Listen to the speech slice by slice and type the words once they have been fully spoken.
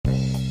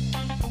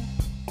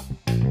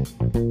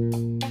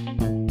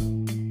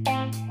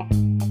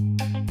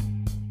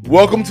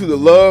Welcome to the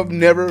Love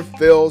Never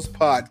Fails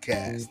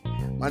podcast.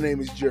 My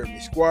name is Jeremy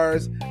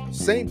Squires of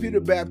St.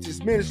 Peter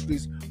Baptist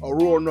Ministries,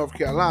 Aurora, North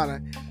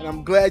Carolina, and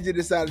I'm glad you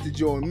decided to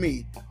join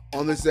me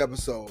on this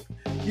episode.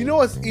 You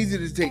know, it's easy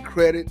to take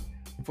credit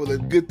for the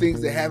good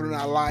things that happen in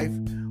our life,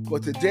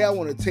 but today I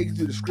want to take you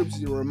to the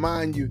scriptures and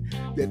remind you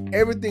that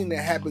everything that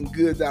happened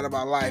good out of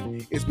our life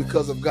is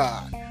because of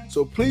God.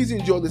 So please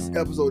enjoy this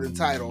episode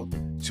entitled,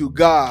 To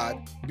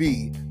God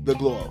Be the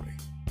Glory.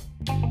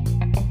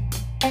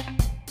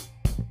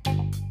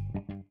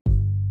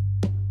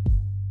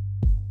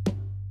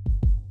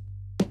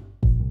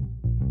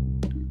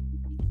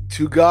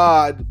 To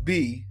God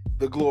be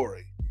the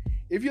glory.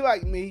 If you're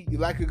like me, you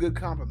like a good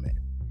compliment.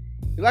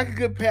 You like a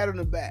good pat on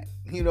the back.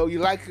 You know, you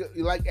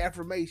like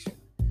affirmation.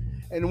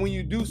 And when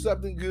you do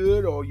something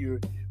good, or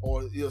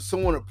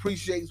someone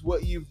appreciates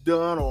what you've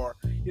done, or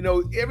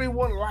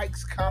everyone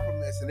likes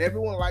compliments, and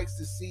everyone likes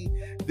to see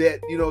that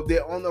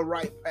they're on the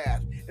right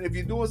path. And if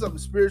you're doing something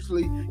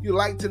spiritually, you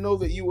like to know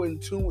that you are in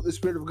tune with the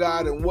Spirit of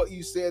God, and what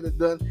you said and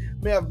done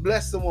may have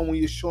blessed someone when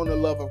you're showing the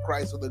love of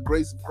Christ or the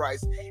grace of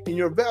Christ in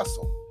your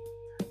vessel.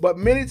 But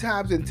many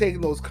times in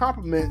taking those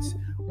compliments,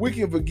 we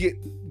can forget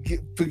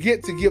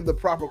to give the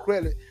proper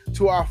credit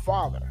to our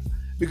Father.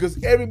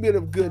 Because every bit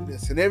of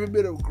goodness and every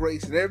bit of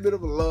grace and every bit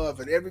of love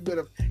and every bit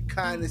of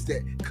kindness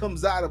that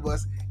comes out of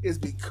us is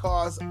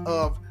because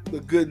of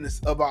the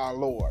goodness of our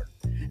Lord.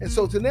 And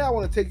so today I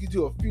want to take you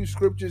to a few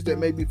scriptures that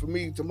may be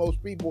familiar to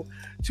most people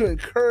to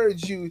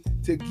encourage you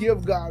to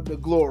give God the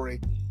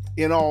glory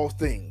in all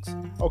things.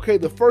 Okay,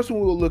 the first one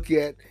we'll look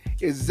at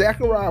is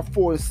Zechariah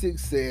 4:6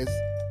 says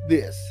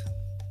this.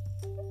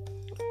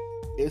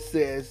 It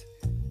says,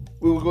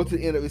 we will go to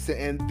the end of it. It says,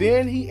 and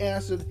then he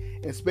answered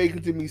and spake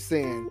unto me,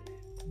 saying,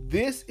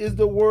 this is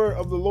the word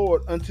of the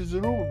Lord unto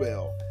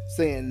Zerubbabel,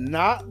 saying,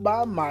 not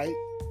by might,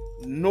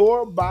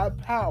 nor by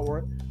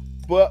power,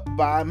 but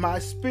by my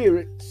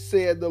spirit,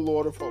 said the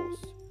Lord of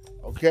hosts.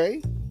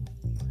 Okay?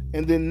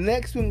 And then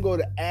next we can go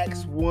to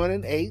Acts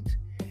 1:8,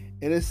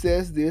 and it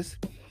says this,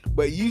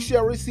 but ye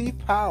shall receive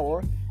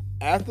power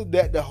after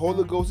that the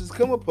Holy Ghost is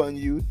come upon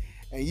you,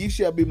 and ye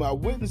shall be my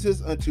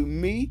witnesses unto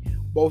me,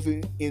 both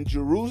in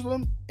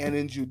Jerusalem and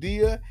in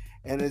Judea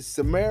and in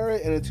Samaria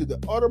and into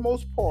the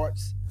uttermost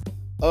parts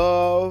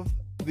of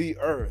the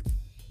earth.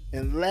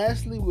 And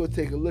lastly, we'll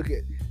take a look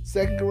at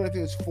 2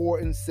 Corinthians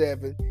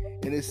 4:7,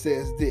 and it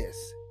says this,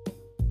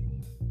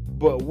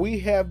 but we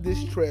have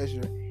this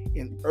treasure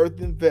in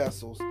earthen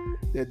vessels,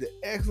 that the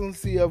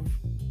excellency of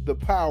the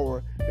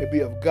power may be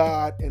of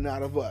God and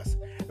not of us.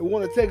 And we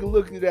want to take a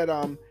look at that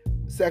 2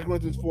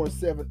 Corinthians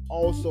 4:7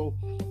 also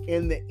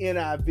in the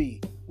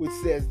NIV, which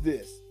says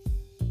this,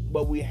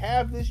 but we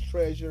have this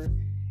treasure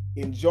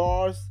in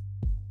jars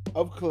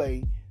of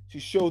clay to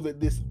show that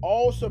this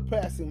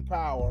all-surpassing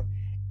power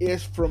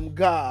is from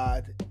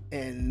God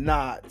and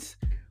not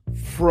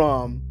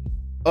from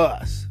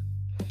us.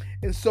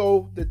 And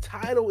so the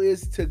title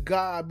is To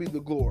God Be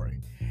the Glory.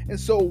 And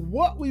so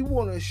what we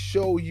want to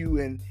show you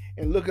and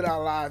look at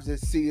our lives and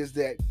see is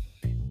that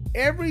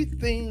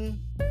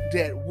everything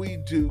that we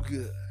do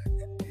good,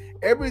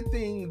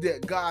 everything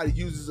that God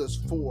uses us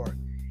for,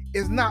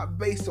 is not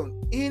based on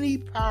any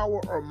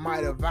power or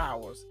might of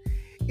ours.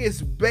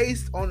 It's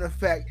based on the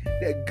fact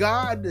that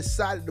God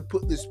decided to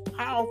put this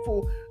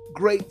powerful,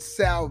 great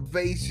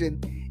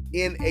salvation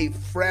in a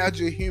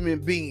fragile human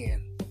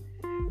being.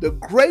 The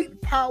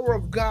great power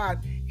of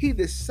God, he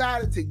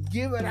decided to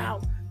give it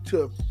out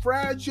to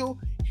fragile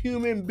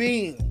human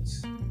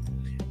beings.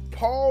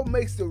 Paul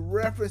makes the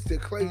reference to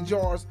clay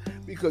jars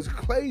because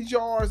clay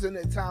jars in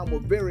that time were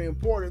very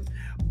important,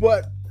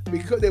 but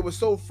because they were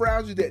so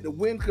fragile that the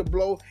wind could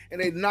blow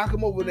and they'd knock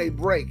them over and they'd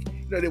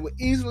break. They were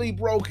easily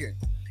broken.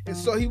 And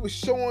so he was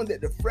showing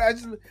that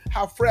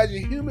how fragile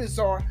humans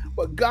are,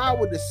 but God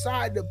would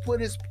decide to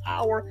put his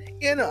power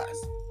in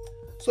us.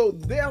 So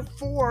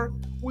therefore,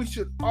 we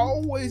should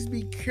always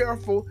be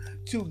careful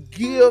to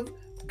give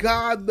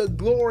God the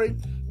glory,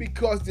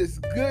 because this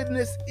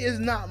goodness is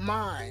not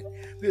mine.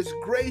 This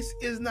grace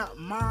is not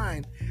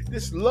mine.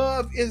 This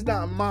love is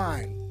not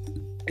mine.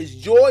 This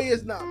joy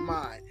is not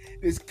mine.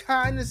 This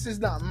kindness is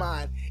not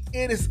mine.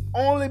 It is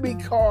only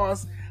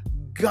because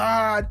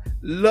God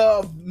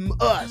loved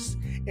us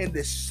and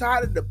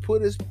decided to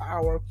put his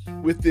power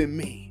within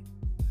me.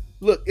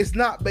 Look, it's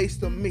not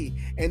based on me.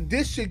 And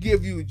this should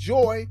give you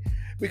joy,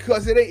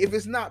 because if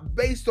it's not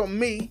based on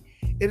me,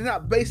 it's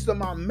not based on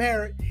my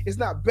merit, it's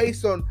not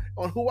based on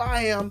who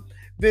I am,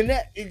 then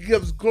it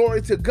gives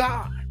glory to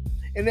God.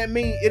 And that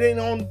means it ain't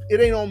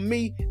on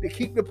me to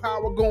keep the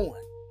power going.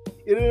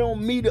 It ain't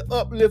on me to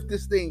uplift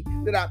this thing,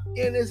 that I'm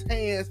in his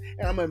hands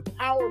and I'm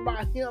empowered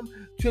by him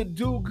to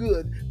do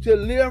good, to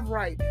live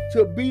right,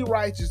 to be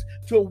righteous,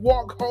 to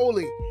walk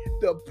holy.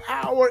 The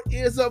power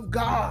is of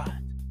God.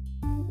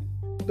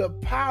 The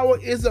power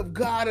is of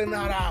God and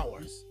not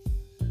ours.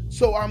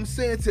 So I'm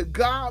saying, to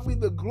God be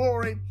the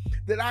glory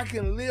that I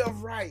can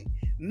live right,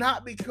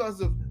 not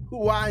because of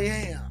who I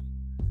am,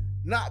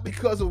 not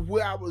because of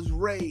where I was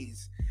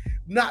raised,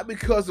 not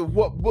because of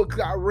what books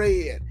I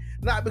read,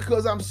 not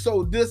because I'm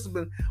so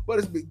disciplined, but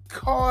it's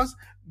because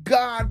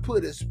God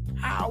put his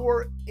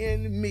power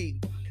in me.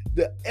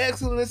 The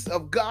excellence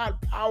of God's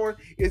power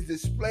is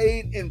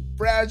displayed in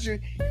fragile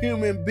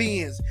human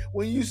beings.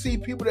 When you see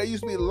people that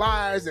used to be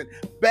liars and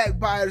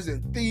backbiters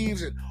and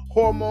thieves and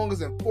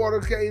whoremongers and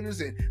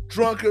fornicators and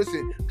drunkards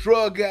and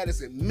drug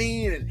addicts and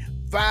mean and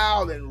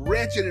foul and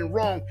wretched and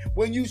wrong,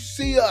 when you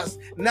see us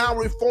now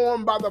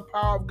reformed by the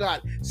power of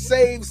God,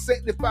 saved,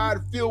 sanctified,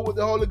 filled with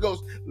the Holy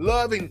Ghost,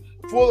 loving,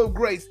 full of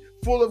grace,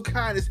 full of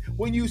kindness,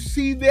 when you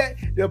see that,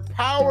 the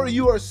power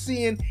you are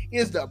seeing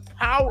is the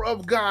power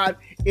of God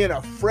in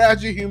a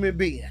fragile human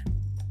being.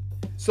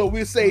 So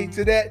we say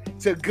to that,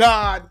 to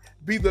God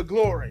be the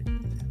glory.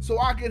 So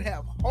I can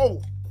have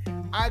hope,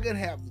 I can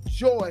have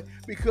joy,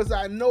 because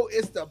I know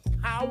it's the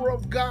power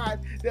of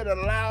God that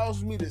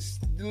allows me to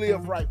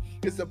live right.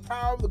 It's the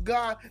power of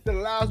God that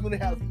allows me to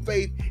have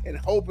faith and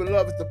hope and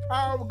love. It's the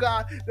power of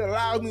God that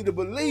allows me to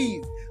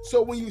believe.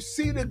 So when you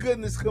see the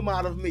goodness come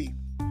out of me,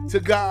 to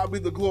God be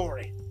the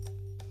glory.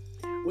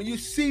 When you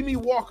see me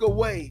walk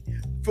away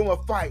from a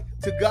fight,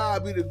 to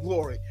God be the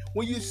glory.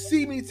 When you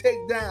see me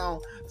take down,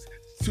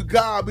 to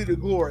God be the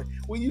glory.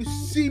 When you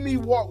see me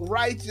walk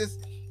righteous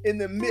in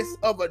the midst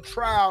of a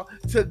trial,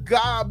 to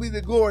God be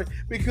the glory,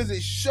 because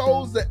it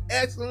shows the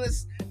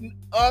excellence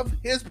of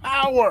his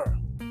power.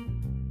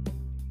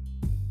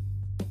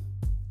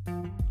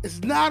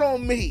 It's not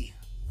on me.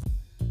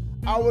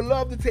 I would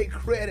love to take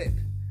credit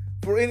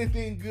for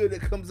anything good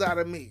that comes out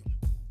of me,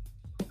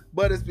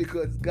 but it's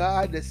because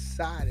God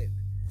decided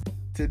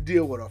to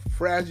deal with a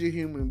fragile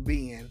human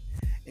being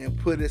and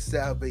put his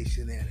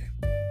salvation in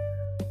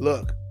it.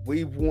 Look,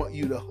 we want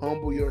you to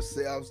humble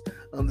yourselves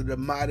under the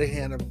mighty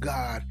hand of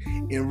God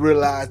and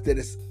realize that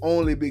it's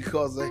only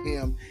because of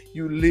him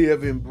you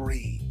live and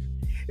breathe.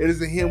 It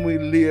is in him we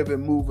live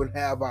and move and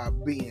have our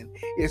being.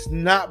 It's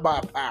not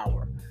by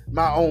power,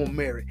 my own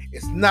merit.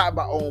 It's not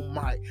by own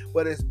might,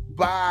 but it's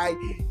by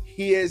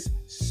his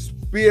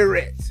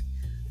spirit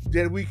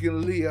that we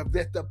can live.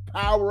 That's the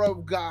power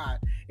of God.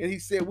 And he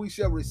said we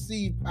shall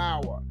receive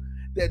power.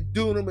 That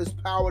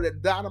dunamis power,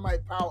 that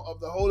dynamite power of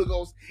the Holy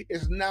Ghost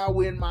is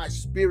now in my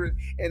spirit.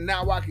 And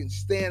now I can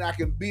stand. I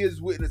can be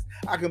his witness.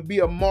 I can be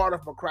a martyr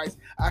for Christ.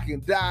 I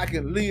can die. I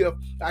can live.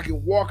 I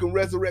can walk in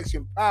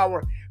resurrection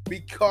power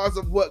because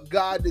of what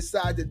God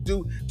decided to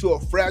do to a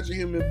fragile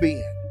human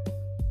being.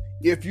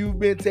 If you've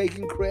been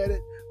taking credit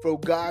for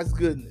God's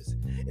goodness,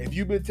 if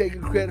you've been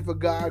taking credit for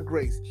God's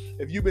grace,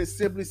 if you've been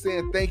simply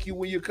saying thank you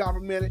when you're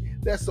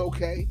complimented, that's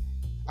okay.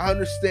 I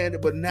understand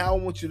it, but now I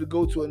want you to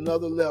go to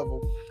another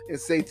level and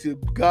say to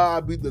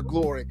God be the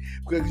glory,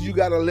 because you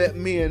got to let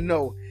men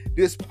know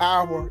this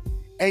power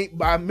ain't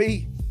by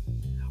me,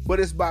 but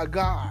it's by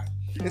God.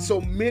 And so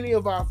many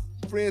of our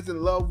friends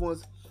and loved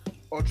ones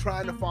are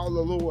trying to follow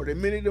the Lord, and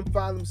many of them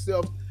find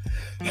themselves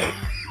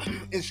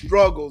in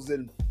struggles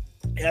and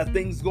have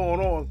things going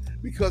on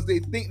because they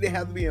think they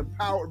have to be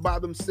empowered by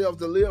themselves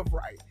to live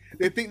right.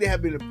 They think they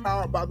have been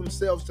empowered by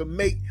themselves to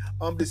make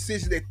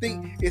decisions. They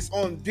think it's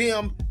on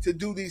them to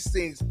do these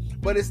things,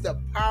 but it's the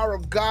power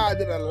of God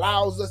that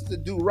allows us to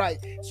do right.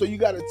 So you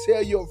got to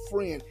tell your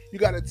friend, you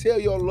got to tell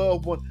your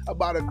loved one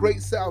about a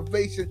great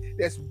salvation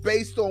that's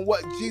based on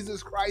what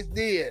Jesus Christ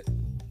did,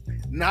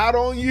 not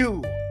on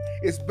you.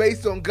 It's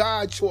based on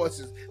God's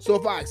choices. So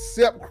if I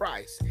accept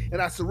Christ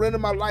and I surrender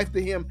my life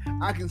to him,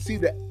 I can see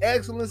the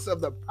excellence of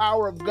the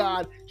power of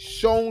God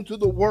shown to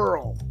the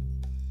world.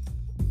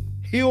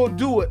 He'll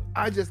do it.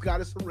 I just got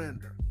to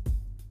surrender.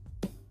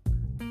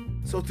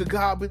 So to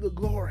God be the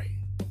glory.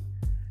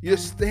 You're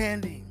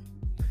standing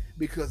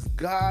because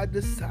God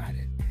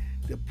decided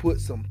to put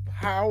some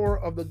power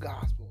of the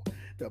gospel,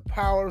 the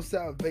power of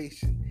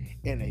salvation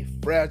in a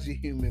fragile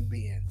human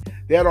being.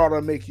 That ought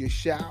to make you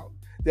shout.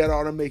 That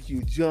ought to make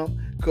you jump,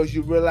 because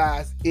you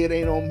realize it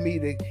ain't on me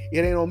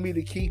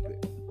to keep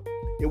it.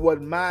 It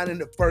wasn't mine in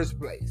the first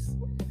place.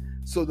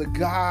 So the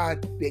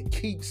God that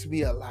keeps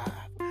me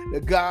alive,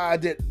 the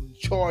God that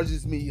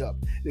charges me up,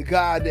 the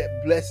God that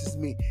blesses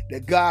me, the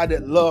God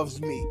that loves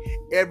me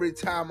every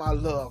time I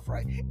love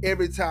right,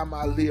 every time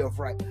I live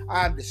right,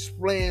 I'm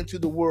displaying to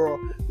the world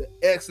the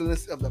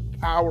excellence of the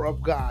power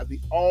of God, the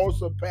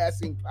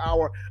all-surpassing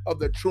power of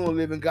the true and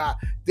living God.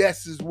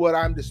 This is what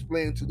I'm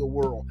displaying to the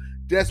world.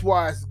 That's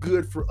why it's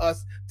good for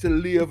us to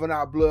live in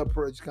our blood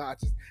purged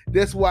conscience.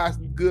 That's why it's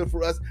good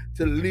for us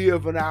to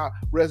live in our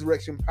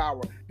resurrection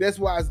power. That's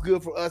why it's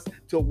good for us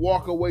to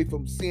walk away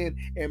from sin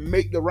and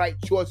make the right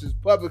choices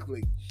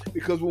publicly.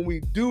 Because when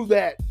we do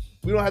that,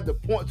 we don't have to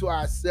point to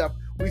ourselves.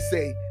 We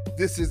say,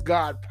 this is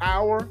God's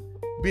power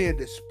being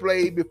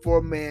displayed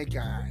before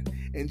mankind.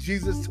 And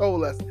Jesus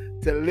told us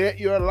to let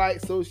your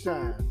light so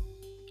shine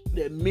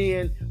that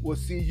men will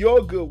see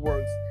your good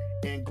works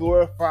and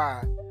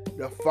glorify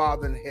the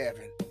Father in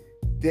heaven.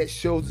 That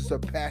shows the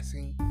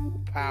surpassing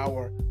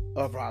power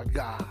of our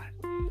God.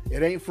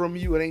 It ain't from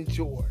you, it ain't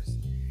yours.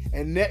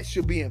 And that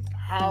should be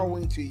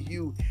empowering to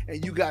you.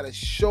 And you got to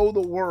show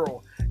the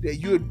world that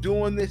you're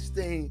doing this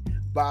thing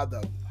by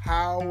the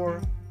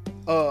power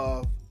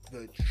of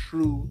the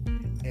true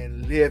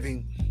and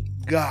living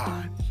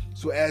God.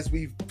 So as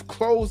we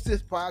close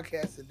this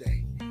podcast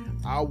today,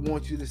 I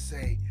want you to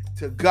say,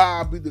 to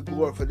God be the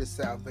glory for this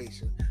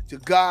salvation. To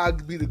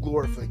God be the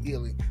glory for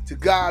healing. To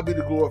God be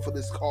the glory for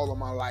this call on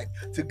my life.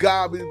 To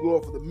God be the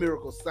glory for the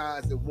miracles,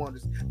 signs, and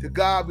wonders. To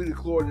God be the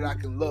glory that I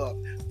can love.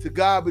 To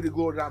God be the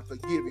glory that I'm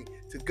forgiving.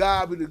 To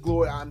God be the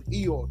glory I'm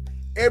healed.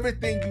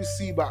 Everything you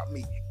see about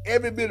me,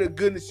 every bit of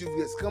goodness you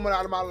get coming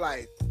out of my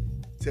life,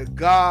 to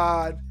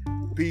God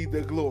be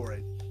the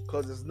glory.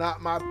 Because it's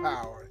not my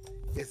power,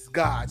 it's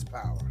God's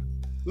power.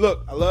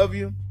 Look, I love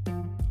you,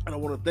 and I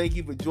want to thank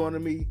you for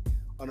joining me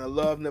on the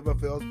Love Never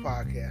Fails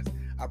podcast.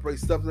 I pray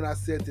something I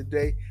said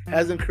today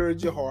has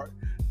encouraged your heart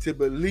to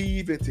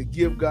believe and to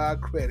give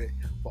God credit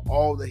for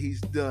all that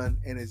he's done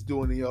and is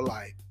doing in your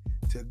life.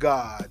 To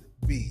God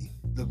be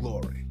the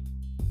glory.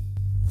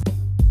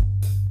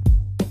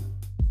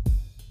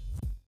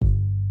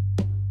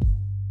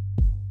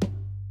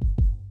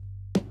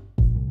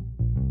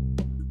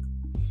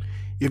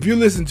 If you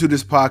listen to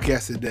this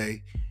podcast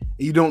today and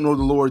you don't know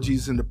the Lord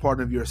Jesus and the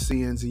pardon of your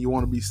sins and you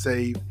want to be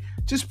saved,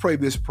 just pray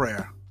this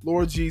prayer.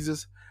 Lord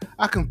Jesus,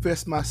 I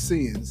confess my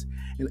sins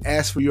and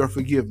ask for your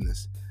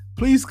forgiveness.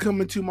 Please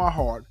come into my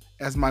heart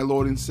as my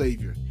Lord and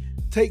Savior.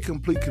 Take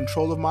complete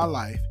control of my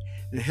life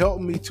and help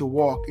me to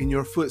walk in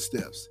your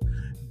footsteps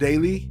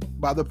daily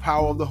by the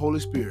power of the Holy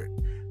Spirit.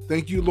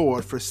 Thank you,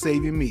 Lord, for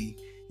saving me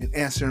and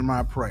answering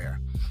my prayer.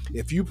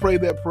 If you pray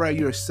that prayer,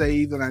 you're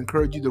saved, and I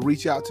encourage you to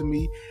reach out to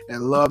me at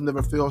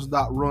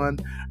loveneverfails.run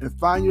and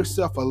find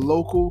yourself a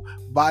local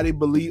body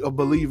of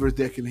believers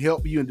that can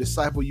help you and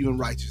disciple you in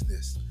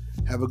righteousness.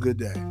 Have a good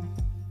day.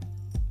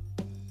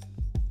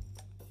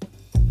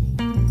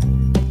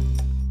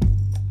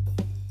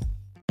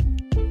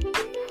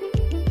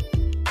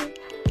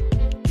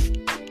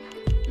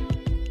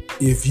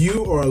 If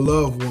you or a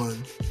loved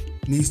one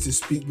needs to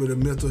speak with a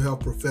mental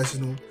health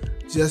professional,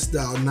 just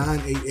dial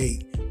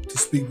 988 to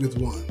speak with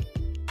one.